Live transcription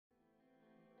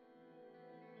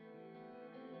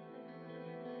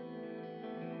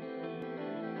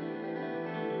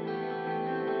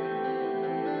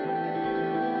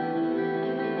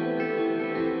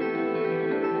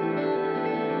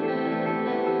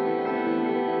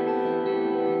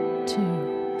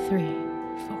3, 4.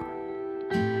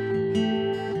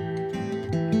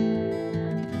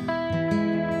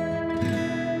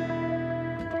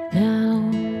 Now,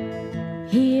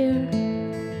 hear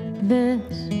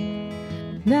this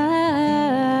now.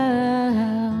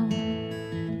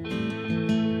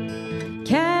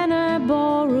 Can I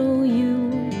borrow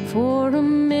you for a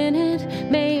minute,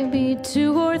 maybe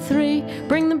 2 or 3?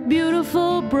 Bring the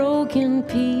beautiful broken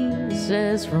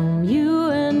pieces from you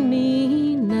and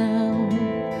me now.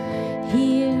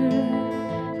 Hear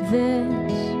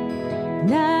this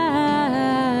now.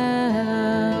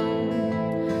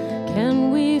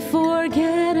 Can we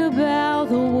forget about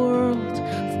the world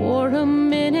for a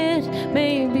minute,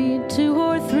 maybe 2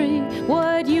 or 3?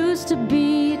 What used to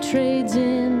be trades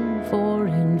in for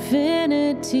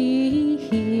infinity.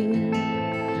 Hear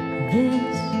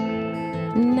this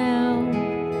now.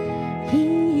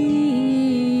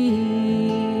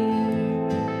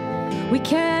 We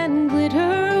can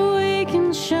glitter, we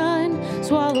can shine,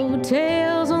 swallow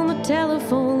tails on the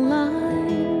telephone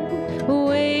line,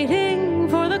 waiting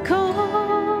for the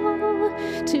call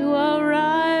to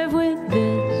arrive with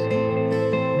this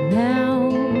now.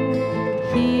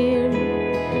 Hear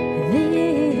this.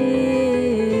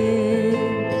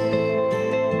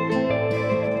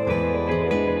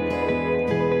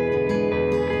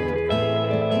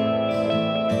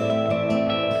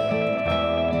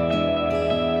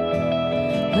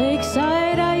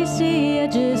 Lakeside, icy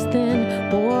edges thin,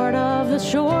 bored of the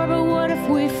shore, but what if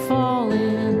we fall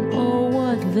in? Oh,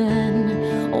 what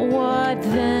then? Oh, what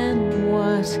then?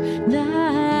 What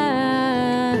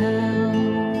now?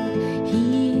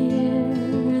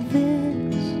 Hear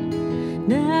this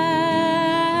now.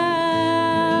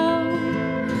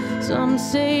 Some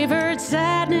savored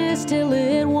sadness till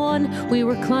it won. We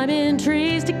were climbing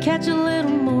trees to catch a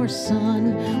little more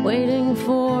sun, waiting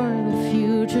for the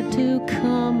future to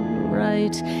come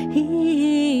right.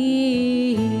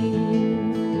 Hear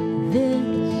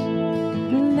this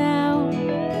now.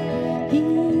 Hear.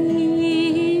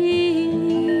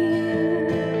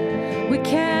 We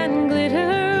can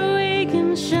glitter, we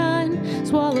can shine,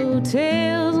 swallow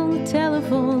tails on the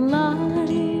telephone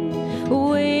line,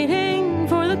 waiting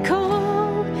for the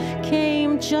call.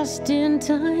 Came just in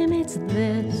time. It's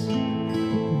this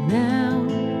now.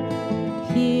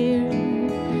 Hear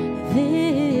this.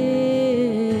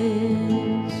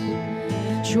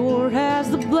 Sure as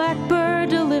the blackbird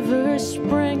delivers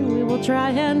spring, we will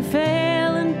try and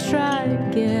fail and try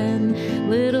again.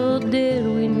 Little did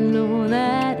we